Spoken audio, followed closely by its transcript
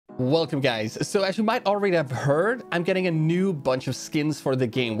Welcome guys. So as you might already have heard, I'm getting a new bunch of skins for the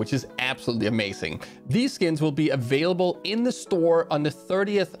game, which is absolutely amazing. These skins will be available in the store on the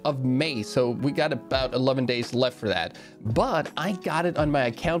 30th of May. So we got about 11 days left for that. But I got it on my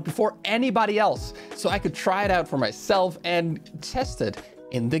account before anybody else, so I could try it out for myself and test it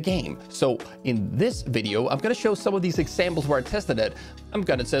in the game. So in this video, I'm gonna show some of these examples where I tested it. I'm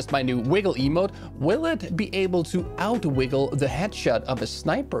gonna test my new wiggle emote. Will it be able to out-wiggle the headshot of a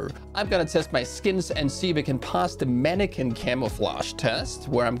sniper? I'm gonna test my skins and see if it can pass the mannequin camouflage test,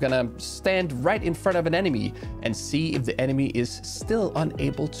 where I'm gonna stand right in front of an enemy and see if the enemy is still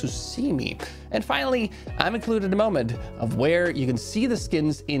unable to see me. And finally, I've included a moment of where you can see the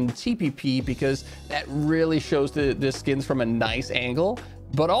skins in TPP, because that really shows the skins from a nice angle.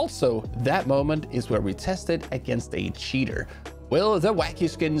 But also, that moment is where we test it against a cheater. Will the wacky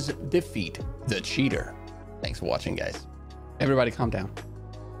skins defeat the cheater? Thanks for watching, guys. Everybody calm down.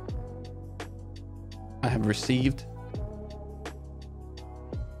 I have received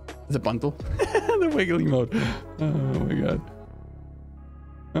the bundle. The wiggle emote. Oh my god.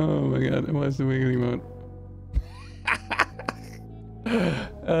 Oh my god, it was the wiggle emote.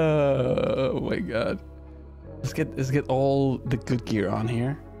 Oh my god. Let's get all the good gear on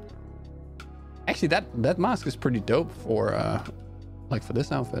here. Actually, that mask is pretty dope for like for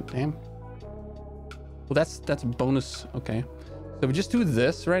this outfit. Damn. Well, that's a bonus. Okay, so we just do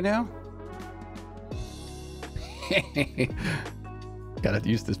this right now. Gotta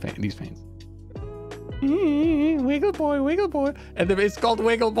use these paints. Wiggle boy, wiggle boy, and it's called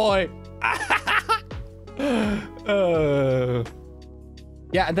Wiggle Boy. Yeah,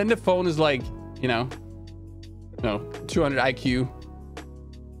 and then the phone is like, you know. No, 200 IQ.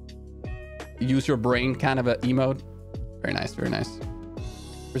 Use your brain kind of a emote. Very nice, very nice.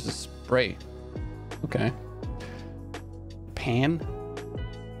 Where's the spray? Okay. Pan.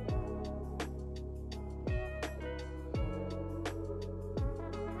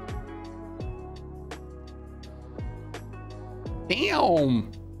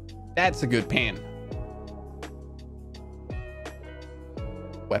 Damn. That's a good pan.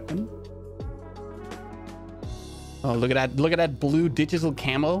 Weapon. Oh, look at that blue digital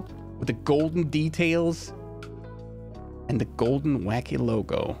camo with the golden details and the golden wacky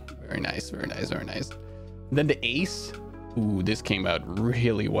logo. Very nice, very nice, very nice. And then the ace. Ooh, this came out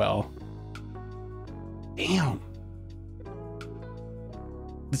really well. Damn.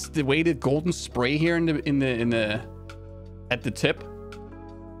 This the way the golden spray here at the tip.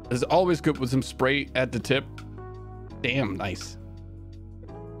 It's always good with some spray at the tip. Damn, nice.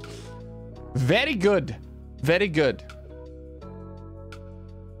 Very good. Very good.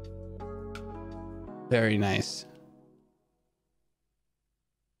 Very nice.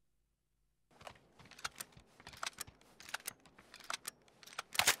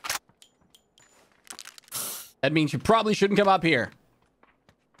 That means you probably shouldn't come up here.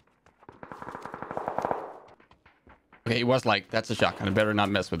 Okay, he was like, that's a shotgun. I better not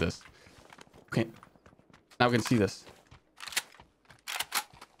mess with this. Okay. Now we can see this.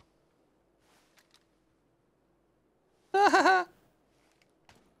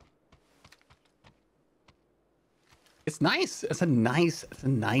 It's nice. It's a nice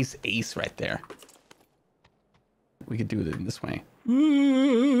ace right there. We could do it in this way.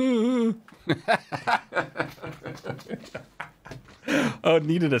 Oh, it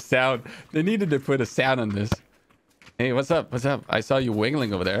needed a sound. They needed to put a sound on this. Hey, what's up? What's up? I saw you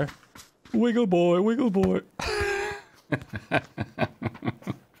wiggling over there. Wiggle boy, wiggle boy.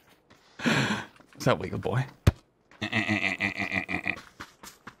 What's up, wiggle boy?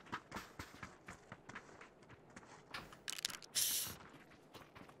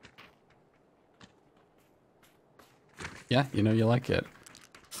 Yeah, you know you like it.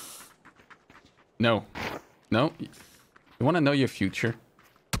 No. No. You want to know your future?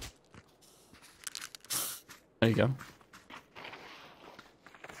 There you go.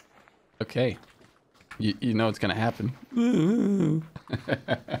 Okay. You know it's going to happen.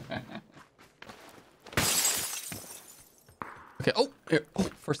 Okay. Oh, here. Oh,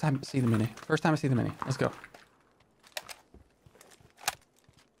 first time I see the mini. First time I see the mini. Let's go.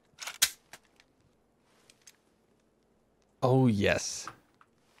 Oh, yes.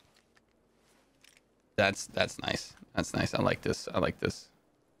 That's nice. That's nice. I like this. I like this.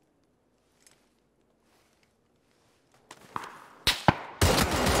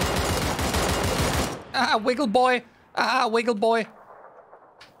 Ah, wiggle boy. Ah, wiggle boy.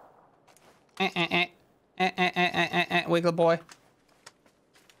 Wiggle boy.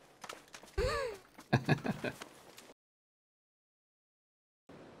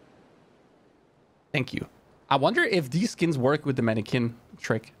 Thank you. I wonder if these skins work with the mannequin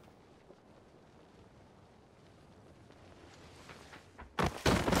trick.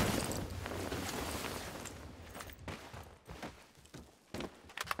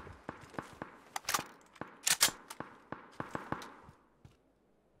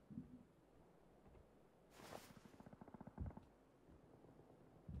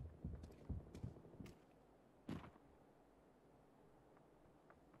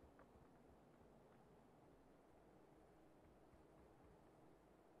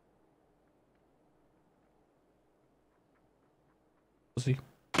 We'll see.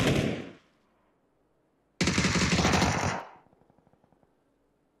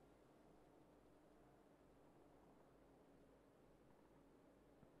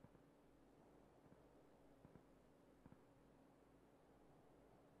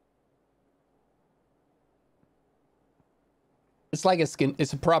 It's like a skin.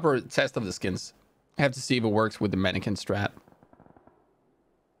 It's a proper test of the skins. I have to see if it works with the mannequin strat.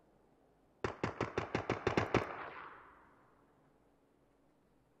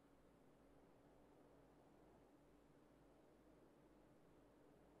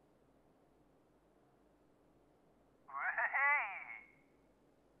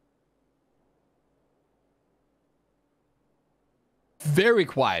 Very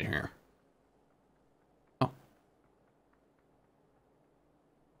quiet here. Oh.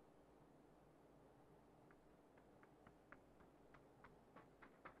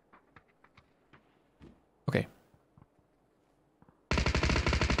 Okay.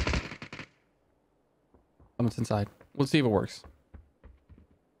 Someone's inside. We'll see if it works.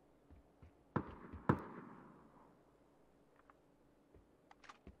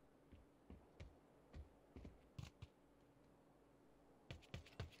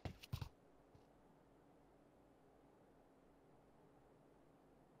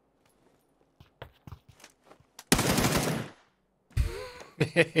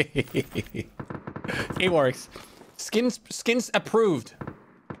 It works. Skins approved.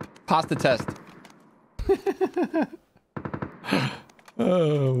 Pass the test.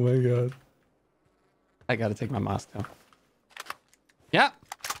 Oh my god. I gotta take my mask down. Yeah.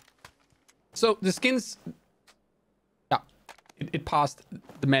 So the skins, yeah, it passed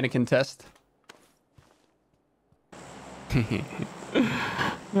the mannequin test.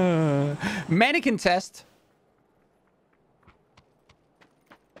 Mannequin test.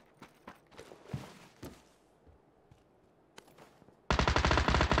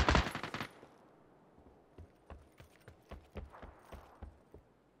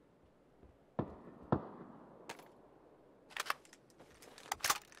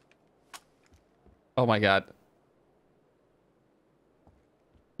 Oh my god.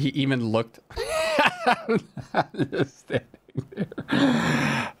 He even looked. Just standing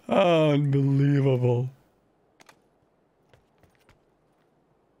there. Unbelievable.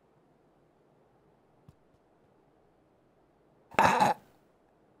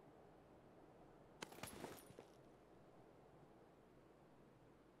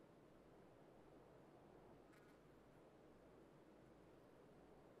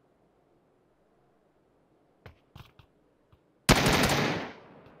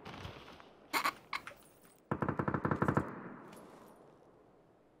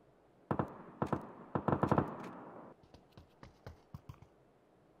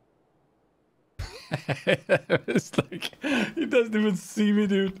 It's like, he doesn't even see me,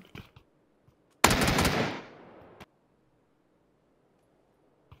 dude.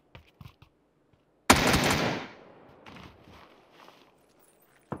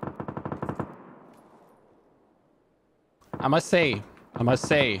 I must say,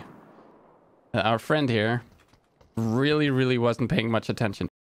 our friend here really wasn't paying much attention.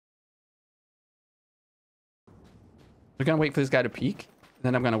 We're gonna wait for this guy to peek,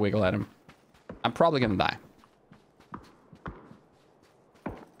 then I'm gonna wiggle at him. I'm probably gonna die.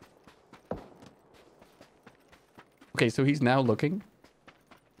 Okay, so he's now looking.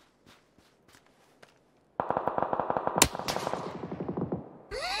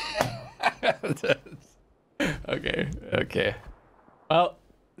 Okay. Well.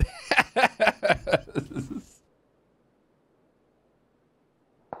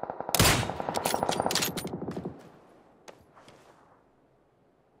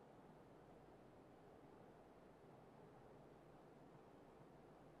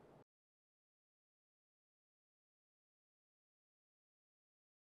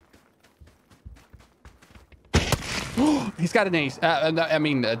 He's got an ace. I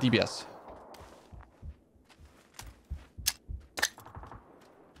mean, DBS.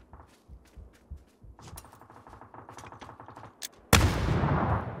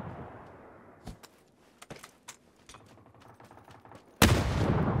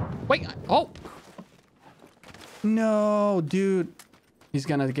 Wait. Oh. No, dude. He's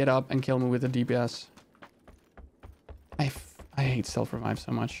gonna get up and kill me with a DBS. I hate self-revive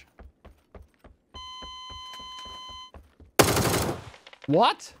so much.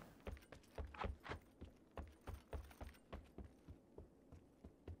 What?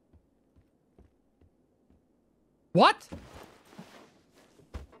 What?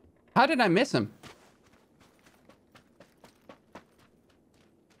 How did I miss him?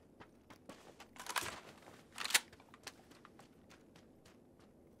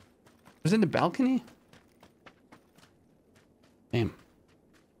 Was it in the balcony? Damn.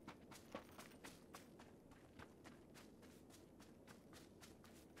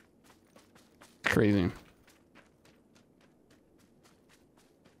 Crazy.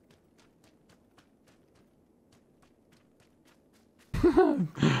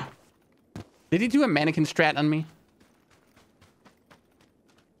 Did he do a mannequin strat on me?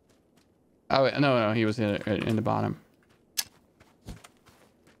 Oh, wait, no, he was in the bottom.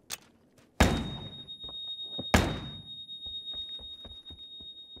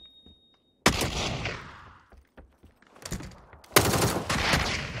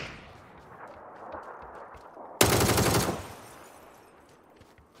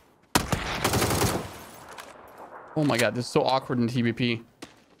 Oh my god, this is so awkward in TBP.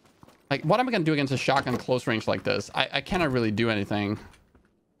 Like, what am I gonna do against a shotgun close range like this? I cannot really do anything.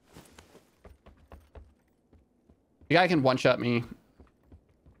 The guy can one-shot me.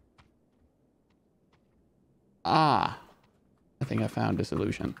 Ah. I think I found a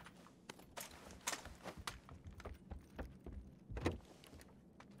solution.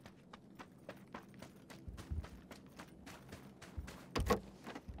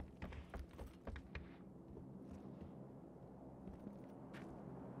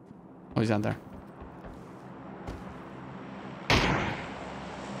 Oh, he's out there.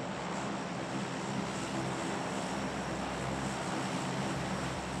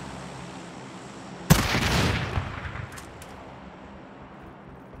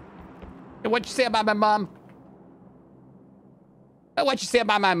 Hey, what you say about my mom? What you say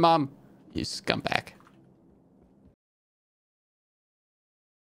about my mom? You scumbag.